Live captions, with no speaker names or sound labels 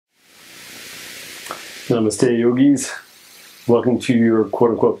Namaste, yogis. Welcome to your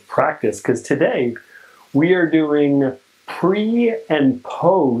quote-unquote practice, because today we are doing pre and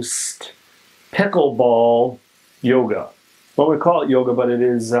post pickleball yoga. Well, we call it yoga, but it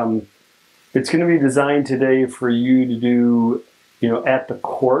is it's going to be designed today for you to do, at the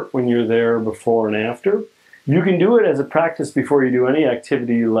court when you're there before and after. You can do it as a practice before you do any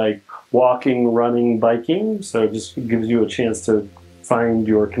activity like walking, running, biking. So it just gives you a chance to find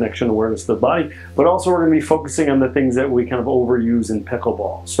your connection awareness to the body. But also we're going to be focusing on the things that we kind of overuse in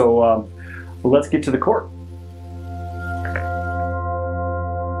pickleball. So let's get to the court.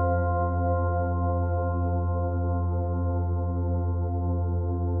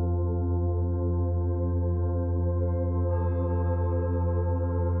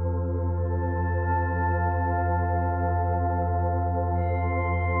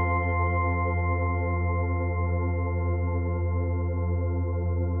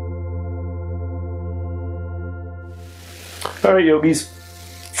 All right, yogis.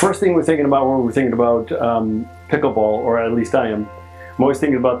 First thing we're thinking about when we're thinking about pickleball, or at least I am, I'm always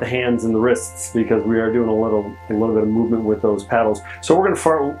thinking about the hands and the wrists because we are doing a little bit of movement with those paddles. So we're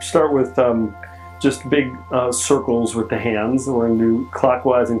going to start with just big circles with the hands. We're going to do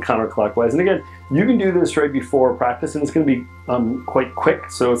clockwise and counterclockwise. And again, you can do this right before practice, and it's going to be quite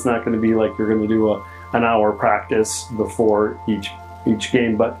quick. So it's not going to be like you're going to do an hour practice before each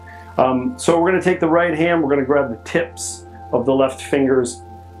game. But so we're going to take the right hand. We're going to grab the tips of the left fingers,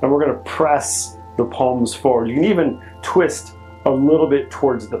 and we're going to press the palms forward. You can even twist a little bit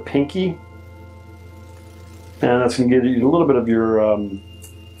towards the pinky, and that's going to give you a little bit of your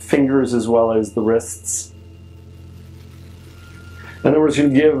fingers as well as the wrists. And then we're just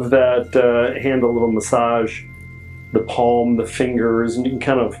going to give that hand a little massage, the palm, the fingers, and you can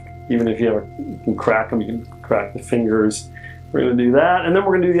kind of, even if you can crack them, you can crack the fingers. We're going to do that, and then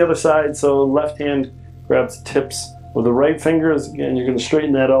we're going to do the other side. So left hand grabs tips with the right fingers. Again, you're going to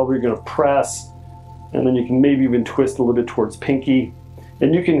straighten that elbow, you're going to press, and then you can maybe even twist a little bit towards pinky.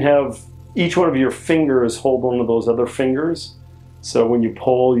 And you can have each one of your fingers hold one of those other fingers. So when you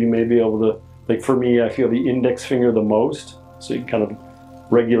pull, you may be able to, like for me, I feel the index finger the most, so you can kind of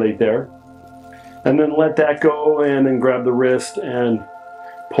regulate there. And then let that go, and then grab the wrist and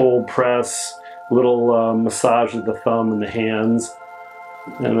pull, press, little massage of the thumb and the hands,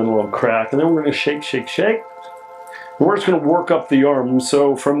 and then a little crack. And then we're going to shake, shake, shake. We're just going to work up the arms.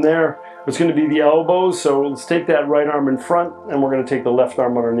 So from there, it's going to be the elbows. So let's take that right arm in front, and we're going to take the left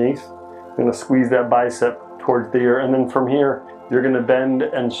arm underneath. We're going to squeeze that bicep towards the ear. And then from here, you're going to bend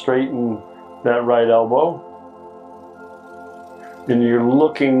and straighten that right elbow. And you're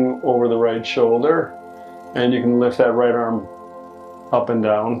looking over the right shoulder, and you can lift that right arm up and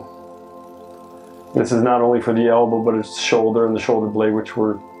down. This is not only for the elbow, but it's shoulder and the shoulder blade, which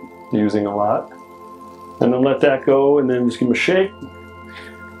we're using a lot. And then let that go, and then just give them a shake.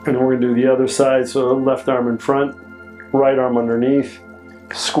 And then we're going to do the other side. So left arm in front, right arm underneath.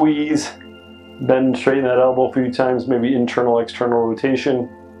 Squeeze, bend, straighten that elbow a few times, maybe internal, external rotation.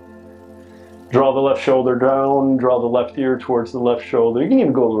 Draw the left shoulder down, draw the left ear towards the left shoulder. You can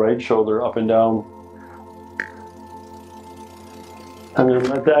even go the right shoulder up and down. And then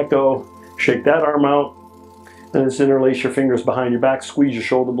let that go. Shake that arm out. And just interlace your fingers behind your back. Squeeze your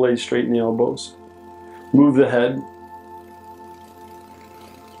shoulder blades, straighten the elbows. Move the head.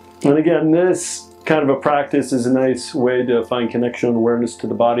 And again, this kind of a practice is a nice way to find connection and awareness to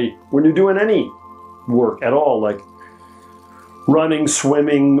the body when you're doing any work at all, like running,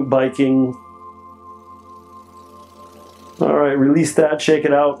 swimming, biking. All right, release that, shake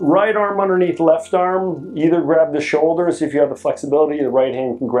it out. Right arm underneath left arm. Either grab the shoulders if you have the flexibility. The right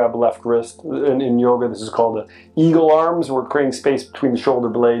hand can grab left wrist. And in yoga, this is called the eagle arms. We're creating space between the shoulder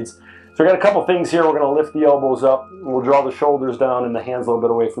blades. So we got a couple things here. We're going to lift the elbows up. We'll draw the shoulders down and the hands a little bit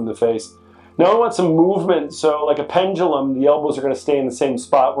away from the face. Now I want some movement. So like a pendulum, the elbows are going to stay in the same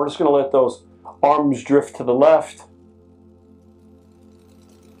spot. We're just going to let those arms drift to the left.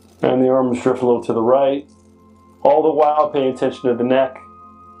 And the arms drift a little to the right. All the while paying attention to the neck.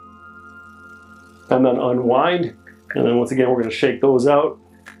 And then unwind. And then once again, we're going to shake those out.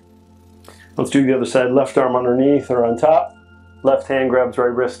 Let's do the other side. Left arm underneath or on top. Left hand grabs right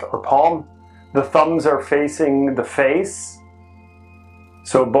wrist or palm. The thumbs are facing the face.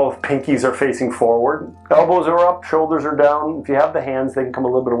 So both pinkies are facing forward. Elbows are up, shoulders are down. If you have the hands, they can come a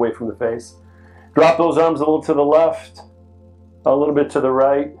little bit away from the face. Drop those arms a little to the left, a little bit to the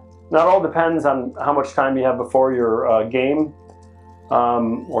right. Now it all depends on how much time you have before your game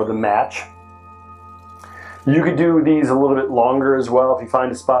or the match. You could do these a little bit longer as well. If you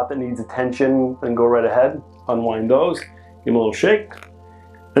find a spot that needs attention, then go right ahead. Unwind those. Give them a little shake.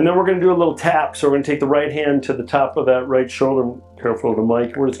 And then we're going to do a little tap. So we're going to take the right hand to the top of that right shoulder. Careful of the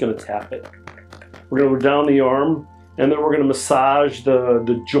mic. We're just going to tap it. We're going to go down the arm, and then we're going to massage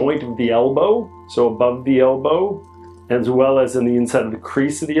the joint of the elbow. So above the elbow, as well as in the inside of the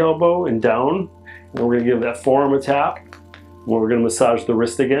crease of the elbow and down. And we're going to give that forearm a tap. And we're going to massage the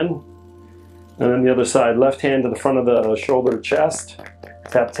wrist again. And then the other side, left hand to the front of the shoulder, chest.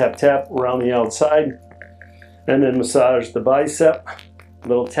 Tap, tap, tap around the outside. And then massage the bicep.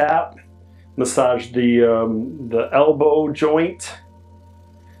 Little tap. Massage the elbow joint.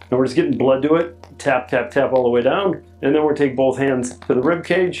 And we're just getting blood to it. Tap, tap, tap all the way down. And then we'll take both hands to the rib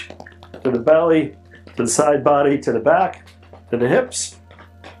cage, to the belly, to the side body, to the back, to the hips.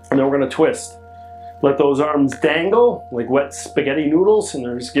 And then we're going to twist. Let those arms dangle like wet spaghetti noodles, and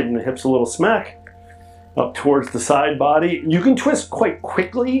they're just giving the hips a little smack up towards the side body. You can twist quite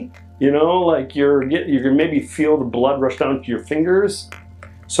quickly, you know, like you can maybe feel the blood rush down to your fingers.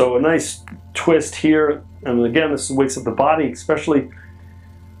 So a nice twist here, and again, this wakes up the body, especially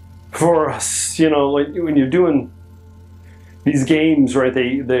for us, you know, like when you're doing these games, right?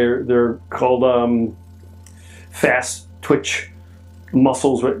 They're called fast twitch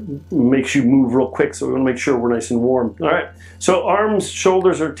muscles, what makes you move real quick, so we want to make sure we're nice and warm. All right, so arms,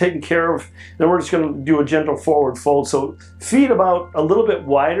 shoulders are taken care of. Then we're just going to do a gentle forward fold. So feet about a little bit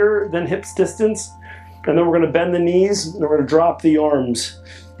wider than hips distance, and then we're going to bend the knees, and we're going to drop the arms.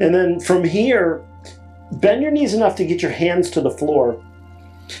 And then from here, bend your knees enough to get your hands to the floor.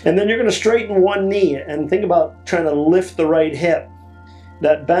 And then you're going to straighten one knee, and think about trying to lift the right hip.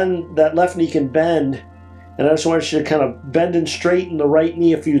 That left knee can bend. And I just want you to kind of bend and straighten the right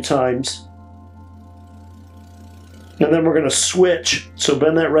knee a few times. And then we're going to switch. So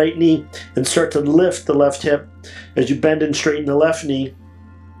bend that right knee and start to lift the left hip as you bend and straighten the left knee.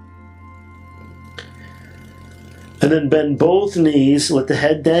 And then bend both knees, let the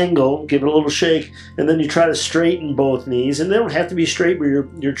head dangle, give it a little shake, and then you try to straighten both knees. And they don't have to be straight, but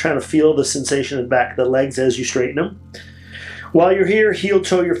you're trying to feel the sensation in the back of the legs as you straighten them. While you're here, heel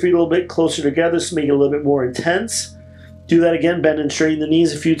toe your feet a little bit closer together so make it a little bit more intense. Do that again, bend and straighten the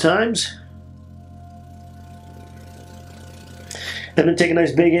knees a few times. And then take a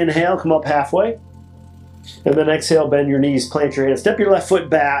nice big inhale, come up halfway. And then exhale, bend your knees, plant your hands. Step your left foot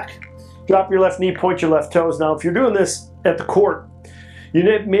back. Drop your left knee, point your left toes. Now, if you're doing this at the court, you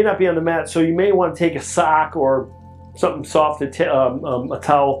may not be on the mat, so you may want to take a sock or something soft, a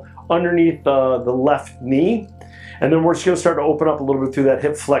towel underneath the left knee. And then we're just going to start to open up a little bit through that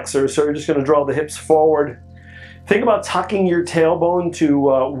hip flexor. So you're just going to draw the hips forward. Think about tucking your tailbone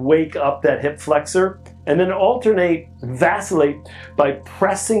to wake up that hip flexor. And then alternate, vacillate by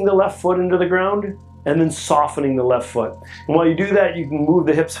pressing the left foot into the ground and then softening the left foot. And while you do that, you can move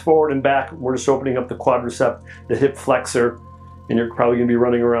the hips forward and back. We're just opening up the quadricep, the hip flexor, and you're probably going to be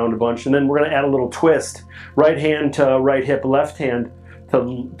running around a bunch. And then we're going to add a little twist. Right hand to right hip, left hand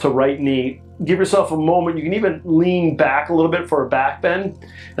to right knee. Give yourself a moment. You can even lean back a little bit for a back bend.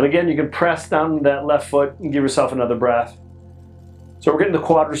 And again, you can press down that left foot and give yourself another breath. So we're getting the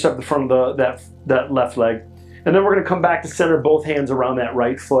quadricep at the front of that left leg. And then we're going to come back to center, both hands around that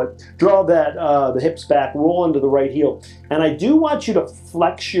right foot. Draw that the hips back, roll into the right heel. And I do want you to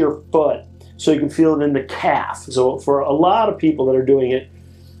flex your foot so you can feel it in the calf. So for a lot of people that are doing it,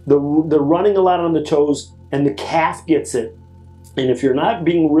 they're running a lot on the toes and the calf gets it. And if you're not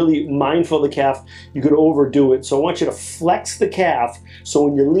being really mindful of the calf, you could overdo it. So I want you to flex the calf so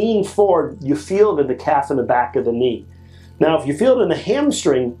when you lean forward, you feel it in the calf and the back of the knee. Now, if you feel it in the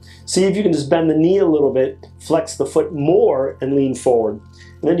hamstring, see if you can just bend the knee a little bit, flex the foot more, and lean forward.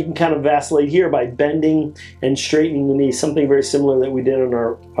 And then you can kind of vacillate here by bending and straightening the knee, something very similar that we did on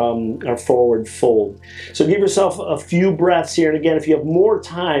our forward fold. So give yourself a few breaths here. And again, if you have more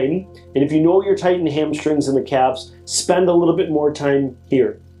time, and if you know you're tight in the hamstrings and the calves, spend a little bit more time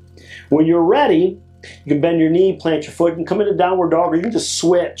here. When you're ready, you can bend your knee, plant your foot, and come into downward dog, or you can just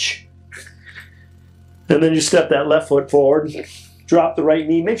switch. And then you step that left foot forward, drop the right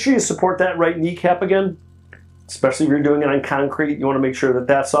knee. Make sure you support that right kneecap again, especially if you're doing it on concrete. You want to make sure that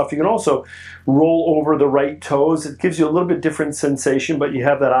that's soft. You can also roll over the right toes. It gives you a little bit different sensation, but you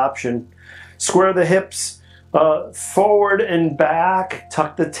have that option. Square the hips forward and back.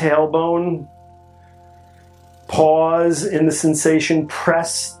 Tuck the tailbone. Pause in the sensation.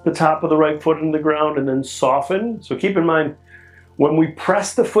 Press the top of the right foot into the ground and then soften. So keep in mind, when we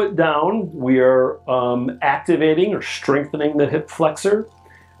press the foot down, we are activating or strengthening the hip flexor.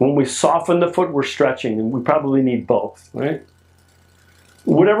 When we soften the foot, we're stretching, and we probably need both, right?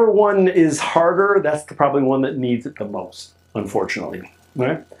 Whatever one is harder, that's probably one that needs it the most, unfortunately,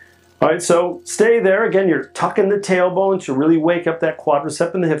 right? All right, so stay there. Again, you're tucking the tailbone to really wake up that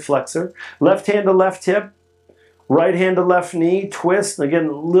quadricep and the hip flexor. Left hand to left hip, right hand to left knee, twist. Again,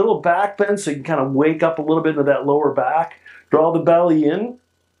 a little back bend so you can kind of wake up a little bit into that lower back. Draw the belly in.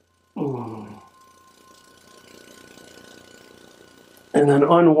 And then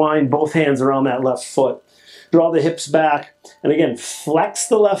unwind both hands around that left foot. Draw the hips back. And again, flex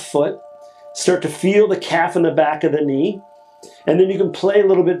the left foot. Start to feel the calf in the back of the knee. And then you can play a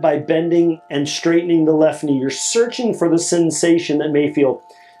little bit by bending and straightening the left knee. You're searching for the sensation that may feel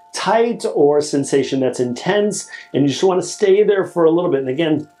tight or a sensation that's intense, and you just want to stay there for a little bit. And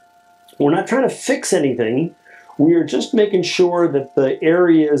again, we're not trying to fix anything. We are just making sure that the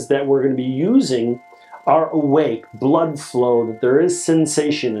areas that we're going to be using are awake, blood flow, that there is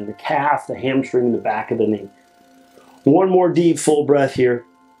sensation in the calf, the hamstring, the back of the knee. One more deep full breath here.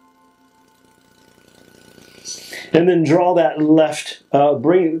 And then draw that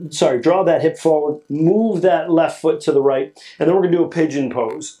draw that hip forward, move that left foot to the right, and then we're going to do a pigeon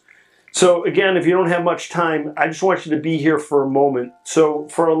pose. So again, if you don't have much time, I just want you to be here for a moment. So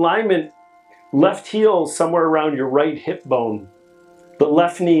for alignment, left heel somewhere around your right hip bone. The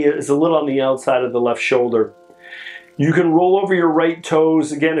left knee is a little on the outside of the left shoulder. You can roll over your right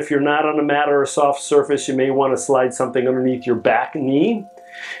toes. Again, if you're not on a mat or a soft surface, you may want to slide something underneath your back knee.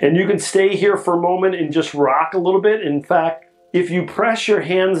 And you can stay here for a moment and just rock a little bit. In fact, if you press your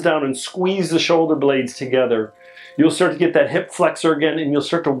hands down and squeeze the shoulder blades together, you'll start to get that hip flexor again, and you'll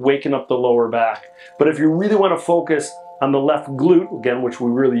start to waken up the lower back. But if you really want to focus on the left glute, again, which we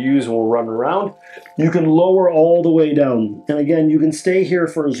really use when we're running around, you can lower all the way down. And again, you can stay here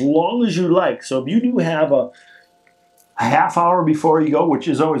for as long as you like. So if you do have a half hour before you go, which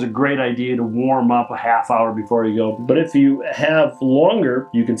is always a great idea to warm up a half hour before you go. But if you have longer,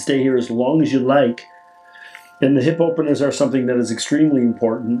 you can stay here as long as you like. And the hip openers are something that is extremely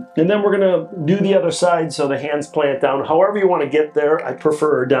important. And then we're going to do the other side, so the hands plant down. However you want to get there, I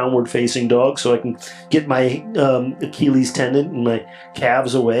prefer a downward facing dog so I can get my Achilles tendon and my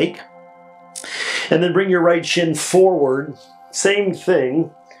calves awake. And then bring your right shin forward. Same thing.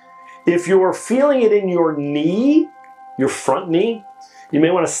 If you're feeling it in your knee, your front knee, you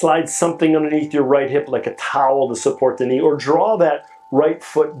may want to slide something underneath your right hip like a towel to support the knee, or draw that right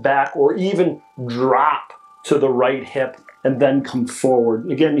foot back, or even drop to the right hip and then come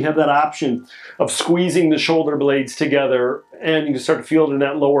forward. Again, you have that option of squeezing the shoulder blades together, and you can start to feel it in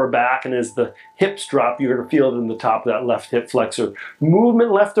that lower back, and as the hips drop, you're going to feel it in the top of that left hip flexor.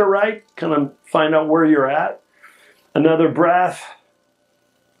 Movement left or right, kind of find out where you're at. Another breath.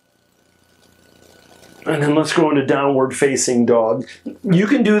 And then let's go into downward facing dog. You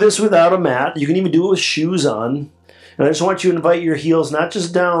can do this without a mat. You can even do it with shoes on. And I just want you to invite your heels not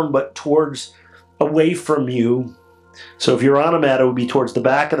just down, but towards, away from you. So if you're on a mat, it would be towards the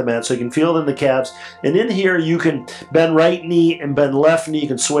back of the mat, so you can feel it in the calves. And in here, you can bend right knee and bend left knee. You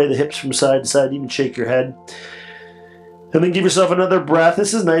can sway the hips from side to side, even shake your head. And then give yourself another breath.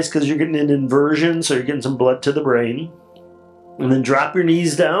 This is nice because you're getting an inversion, so you're getting some blood to the brain. And then drop your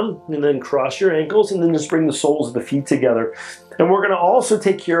knees down, and then cross your ankles, and then just bring the soles of the feet together. And we're going to also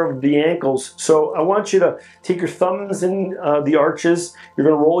take care of the ankles. So I want you to take your thumbs in the arches. You're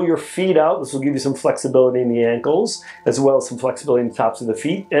going to roll your feet out. This will give you some flexibility in the ankles, as well as some flexibility in the tops of the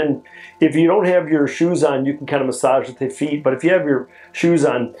feet. And if you don't have your shoes on, you can kind of massage with the feet. But if you have your shoes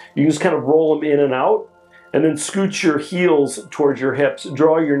on, you just kind of roll them in and out. And then scoot your heels towards your hips.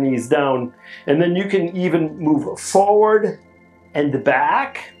 Draw your knees down. And then you can even move forward and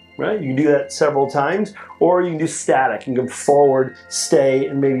back, right? You can do that several times, or you can do static. You can go forward, stay,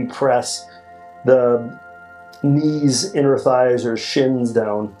 and maybe press the knees, inner thighs, or shins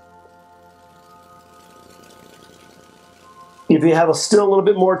down. If you have still a little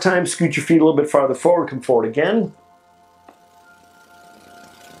bit more time, scoot your feet a little bit farther forward, come forward again.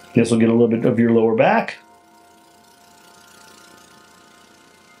 This will get a little bit of your lower back.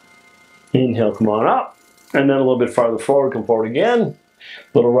 Inhale, come on up. And then a little bit farther forward, come forward again.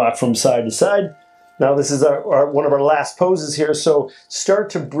 Little rock from side to side. Now this is one of our last poses here, so start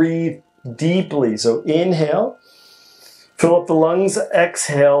to breathe deeply. So inhale, fill up the lungs,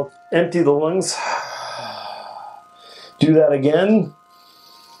 exhale, empty the lungs. Do that again.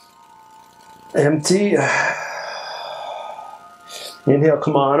 Empty. Inhale,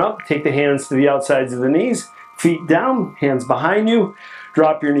 come on up. Take the hands to the outsides of the knees. Feet down, hands behind you.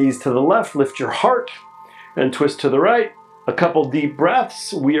 Drop your knees to the left, lift your heart. And twist to the right, a couple deep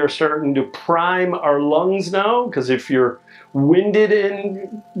breaths. We are starting to prime our lungs now, because if you're winded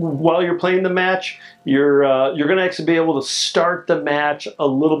in while you're playing the match, you're going to actually be able to start the match a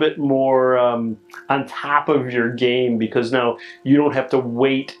little bit more on top of your game, because now you don't have to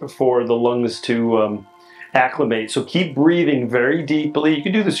wait for the lungs to acclimate. So keep breathing very deeply. You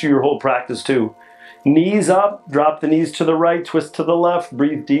can do this through your whole practice too. Knees up, drop the knees to the right, twist to the left,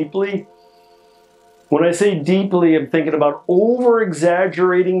 breathe deeply. When I say deeply, I'm thinking about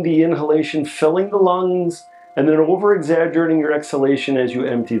over-exaggerating the inhalation, filling the lungs, and then over-exaggerating your exhalation as you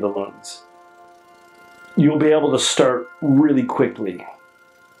empty the lungs. You'll be able to start really quickly.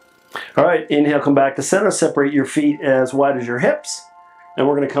 All right, inhale, come back to center. Separate your feet as wide as your hips. And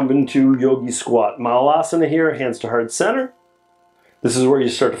we're going to come into yogi squat. Malasana here, hands to heart center. This is where you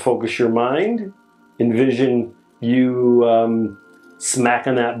start to focus your mind. Envision you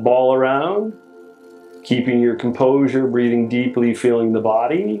smacking that ball around. Keeping your composure, breathing deeply, feeling the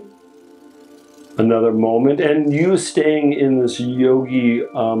body. Another moment, and you staying in this yogi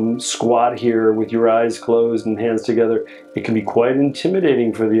squat here with your eyes closed and hands together. It can be quite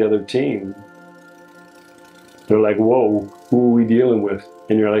intimidating for the other team. They're like, whoa, who are we dealing with?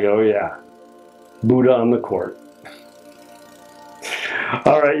 And you're like, oh yeah, Buddha on the court.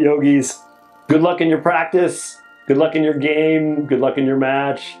 All right, yogis, good luck in your practice. Good luck in your game. Good luck in your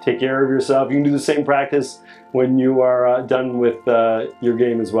match. Take care of yourself. You can do the same practice when you are done with your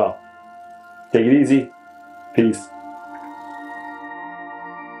game as well. Take it easy. Peace.